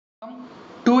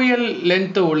2L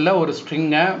length உள்ள ஒரு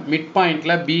ஸ்ட்ரிங்கை mid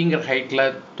பாயிண்ட்ல Bங்கிற ஹைட்ல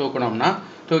தூக்கணும்னா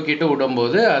தூக்கிட்டு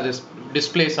விடும்போது அது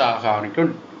டிஸ்பிளேஸ் ஆக ஆரம்பிக்கும்,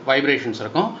 வைப்ரேஷன்ஸ்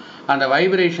இருக்கும். அந்த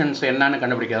வைப்ரேஷன்ஸ் என்னன்னு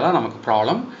கண்டுபிடிக்கிறதா நமக்கு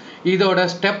ப்ராப்ளம். இதோட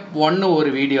ஸ்டெப் 1 ஒரு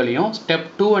வீடியோலையும் ஸ்டெப்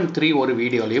 2 and 3 ஒரு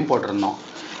வீடியோலையும் போட்டிருந்தோம்.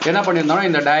 என்ன பண்ணியிருந்தோம்னா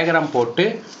இந்த டயக்ராம் போட்டு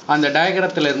அந்த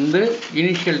டயக்ராத்திலிருந்து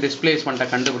இனிஷியல் டிஸ்பிளேஸ்மெண்ட்டை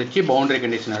கண்டுபிடிச்சி பவுண்டரி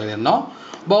கண்டிஷன் எழுதியிருந்தோம்.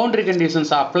 பவுண்டரி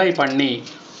கண்டிஷன்ஸை அப்ளை பண்ணி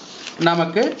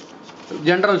நமக்கு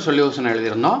ஜென்ரல் சொல்யூஷன்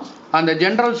எழுதியிருந்தோம். அந்த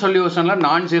ஜென்ரல் சொல்யூஷனில்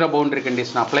நான் ஜீரோ பவுண்டரி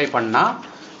கண்டிஷன் அப்ளை பண்ணால்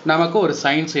நமக்கு ஒரு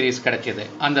சைன் சீரீஸ் கிடைச்சிது.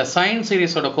 அந்த சைன்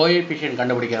சீரீஸோட கோஎஃபிஷியன்ட்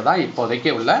கண்டுபிடிக்கிறதா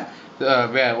இப்போதைக்கு உள்ள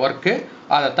ஒர்க்கு.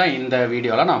 அதைத்தான் இந்த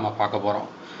வீடியோவில் நாம் பார்க்க போகிறோம்.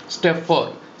 ஸ்டெப்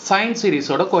 4 சைன்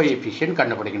சீரீஸோட கோஎஃபிஷியன்ட்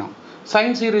கண்டுபிடிக்கணும்.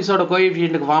 சைன் சீரீஸோட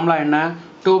கோஎஃபிஷியன்ட்டுக்கு ஃபார்முலா என்ன?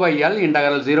 2/L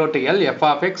integral 0 to L f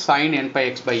of x sin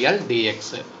nπx/L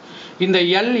dx. இந்த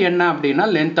L என்ன அப்படின்னா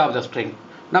லென்த் ஆஃப் த ஸ்ட்ரிங்.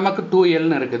 நமக்கு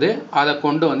 2Lன்னு இருக்குது. அதை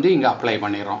கொண்டு வந்து இங்கே அப்ளை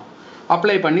பண்ணிடுறோம்.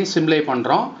 அப்ளை பண்ணி சிம்ப்ளை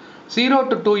பண்ணுறோம். 0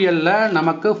 to 2L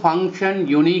நமக்கு ஃபங்க்ஷன்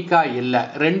யூனிக்காக இல்லை,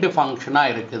 2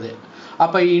 ஃபங்க்ஷனாக இருக்குது.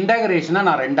 அப்போ இன்டகரேஷனை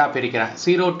நான் ரெண்டாக பிரிக்கிறேன்.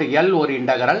 0 to L ஒரு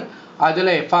இன்டகரல்,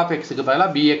 அதில் f of xக்கு பதிலாக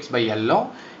bx/Lலும்,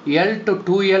 L to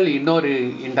 2L இன்னொரு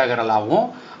இன்டகரலாகவும்,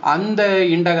 அந்த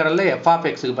இன்டகரலில் f of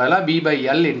xக்கு பதிலாக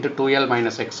b/L into 2L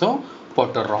minus xம்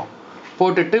போட்டுடுறோம்.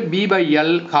 போட்டுட்டு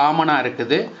b/L காமனாக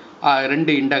இருக்குது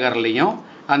ரெண்டு இன்டகரல்லையும்.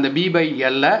 அந்த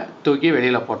b/L தூக்கி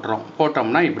வெளியில் போட்டுறோம்.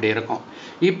 போட்டோம்னா இப்படி இருக்கும்.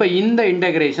 இப்போ இந்த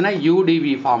இன்டகிரேஷனை udv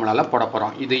ஃபார்முலாவில் போட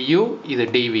போகிறோம். இது u, இது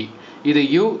dv, இது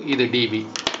u, இது dv.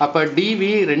 அப்போ dv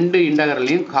ரெண்டு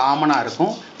இன்டகரல்லையும் காமனாக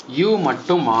இருக்கும், u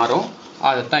மட்டும் மாறும்.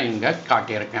 அதை தான் இங்கே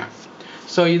காட்டியிருக்கேன்.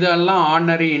 ஸோ இதெல்லாம்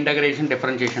ஆர்டினரி இன்டகிரேஷன்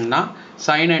டிஃபரன்ஷியேஷன் தான்.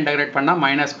 சைனை இன்டகிரேட் பண்ணால்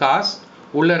மைனஸ் காஸ்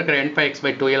உள்ளே இருக்கிற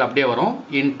nπx/2L அப்படியே வரும்.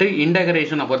 இன்ட்டு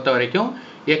இன்டகிரேஷனை பொறுத்த வரைக்கும்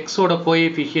எக்ஸோட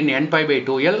கோஎஃபிஷியன்ட்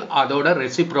nπ/2L அதோட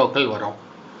ரெசிப்ரோக்கல் வரும்.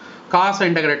 காசை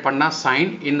இன்டகிரேட் பண்ணால்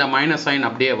சைன், இந்த மைனஸ் சைன்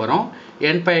அப்படியே வரும்,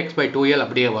 nπx/2L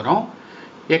அப்படியே வரும்.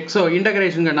 எக்ஸோ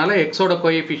இன்டகிரேஷனுங்கிறனால எக்ஸோட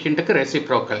கோஎஃபிஷியன்ட்டுக்கு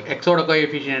ரெசிப்ரோக்கல், எக்ஸோட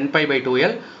கோஎஃபிஷியன்ட்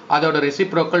nπ/2L அதோட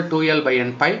ரெசிப்ரோக்கல்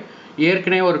 2L/nπ.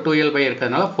 ஏற்கனவே ஒரு 2L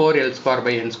இருக்கிறதுனால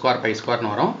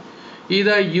 4L²/n²π²ன்னு வரும்.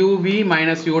 இதை uv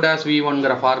மைனஸ்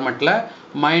u'(v1)ங்கிற ஃபார்மெட்டில்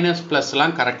மைனஸ்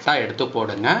ப்ளஸ்லாம் கரெக்டாக எடுத்து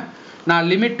போடுங்க. நான்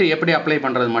லிமிட் எப்படி அப்ளை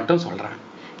பண்ணுறது மட்டும் சொல்கிறேன்.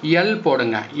 எல்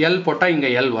போடுங்க. எல் போட்டால் இங்கே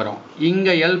எல் வரும்.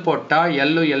 இங்கே எல் போட்டால்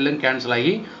எல்லும் கேன்சல்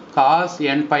ஆகி காஸ்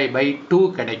nπ/2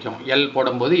 கிடைக்கும். எல்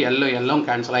போடும்போது எல்லும்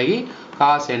கேன்சல் ஆகி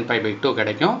காஸ் nπ/2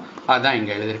 கிடைக்கும். அதுதான்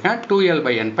இங்கே எழுதியிருக்கேன்.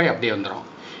 2L/nπ அப்படியே வந்துடும்.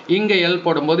 இங்கே எல்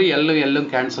போடும்போது எல்லும்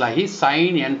கேன்சல் ஆகி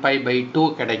சைன் nπ/2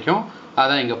 கிடைக்கும்.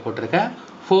 அதான் இங்கே போட்டிருக்கேன்.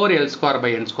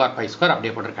 4L²/n²π²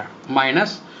 அப்படியே போட்டிருக்கேன்.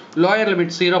 மைனஸ் லோயர்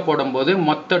லிமிட் 0 போடும்போது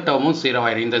மொத்த டேர்மும் 0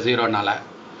 ஆயிடும் இந்த 0னால.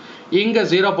 இங்கே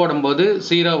 0 போடும்போது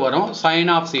 0 வரும், சைன்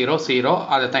ஆஃப் 0 0,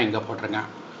 அதை தான் இங்கே போட்டிருக்கேன்.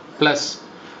 ப்ளஸ்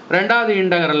ரெண்டாவது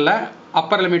இன்டகரலில்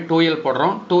அப்பர் லிமிட் 2L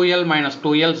போடுறோம். 2L மைனஸ்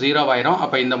 2L 0 ஆயிரும்.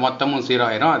 அப்போ இந்த மொத்தமும் 0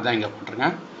 ஆயிரும். அதுதான் இங்கே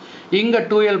போட்டிருக்கேன். இங்கே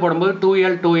 2L போடும்போது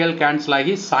 2L கேன்சல்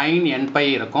ஆகி சைன் nπ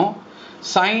இருக்கும்.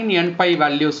 சைன் nπ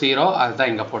வேல்யூ 0,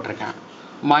 அதுதான் இங்கே போட்டிருக்கேன்.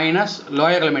 மைனஸ்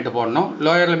லோயர் லிமிட் போடணும்.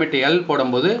 லோயர் லிமிட் L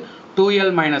போடும்போது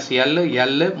 2L மைனஸ்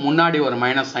L முன்னாடி ஒரு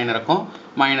மைனஸ் சைன் இருக்கும்,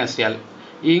 மைனஸ் L.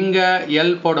 இங்கே L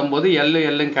போடும்போது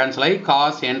எல்லும் கேன்சல் ஆகி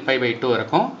காஸ் nπ/2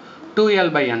 இருக்கும்,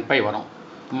 2L/nπ வரும்.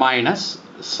 மைனஸ்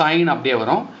சைன் அப்படியே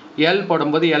வரும். L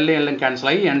போடும்போது எல்லும் கேன்சல்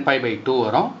ஆகி nπ/2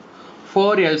 வரும்,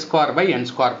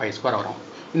 4L²/n²π² வரும்.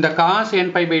 இந்த காஸ்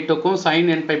nπ/2க்கும்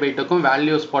சைன் nπ/2க்கும்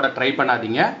வேல்யூஸ் போட ட்ரை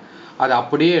பண்ணாதீங்க. அதை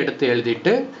அப்படியே எடுத்து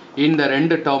எழுதிட்டு இந்த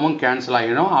ரெண்டு டேர்மும் கேன்சல்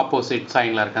ஆகிடும் ஆப்போசிட்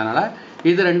சைனில் இருக்கிறதுனால.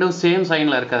 இது ரெண்டும் சேம்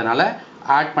சைனில் இருக்கிறதுனால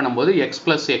ஆட் பண்ணும்போது x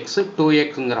 + x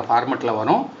 2xங்கிற ஃபார்மெட்டில்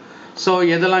வரும். ஸோ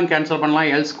எதெல்லாம் கேன்சல் பண்ணலாம்?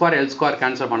 L²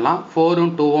 கேன்சல் பண்ணலாம்.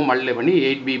 4ம் 2ம் மல்டிப்ளை பண்ணி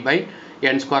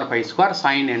 8b/n²π²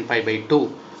 sin nπ/2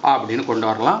 அப்படின்னு கொண்டு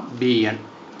வரலாம். bn.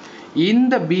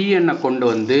 இந்த bnனை கொண்டு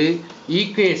வந்து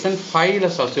ஈக்குவேஷன்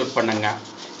 5ல் சப்ஸ்டிட்யூட் பண்ணுங்க.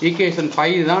 ஈக்குவேஷன்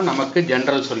 5 தான் நமக்கு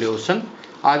ஜென்ரல் சொல்யூஷன்.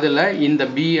 அதில் இந்த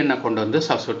bnனை கொண்டு வந்து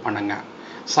சப்ஸ்டிட்யூட் பண்ணுங்க.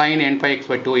 sin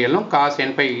nπx/2Lலும் cos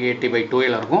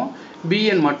nπ/2L இருக்கும்.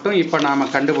 bn மட்டும் இப்போ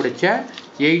நாம் கண்டுபிடிச்ச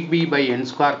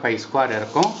 8b/n²π²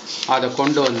 இருக்கும். அதை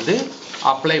கொண்டு வந்து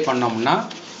அப்ளை பண்ணோம்னா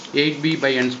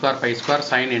 8b/n²π²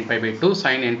 sin nπ/2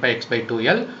 sin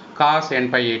nπx/2L cos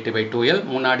nπ/2L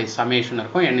முன்னாடி சமேஷன்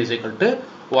இருக்கும், n =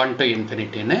 1 to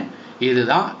 ∞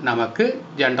 இதுதான் நமக்கு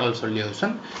ஜென்ரல்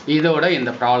சொல்யூஷன். இதோட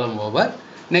இந்த ப்ராப்ளம் ஓவர்.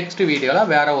 நெக்ஸ்ட்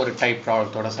வீடியோவில் வேறு ஒரு டைப்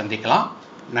ப்ராப்ளத்தோடு சந்திக்கலாம்.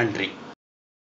 நன்றி.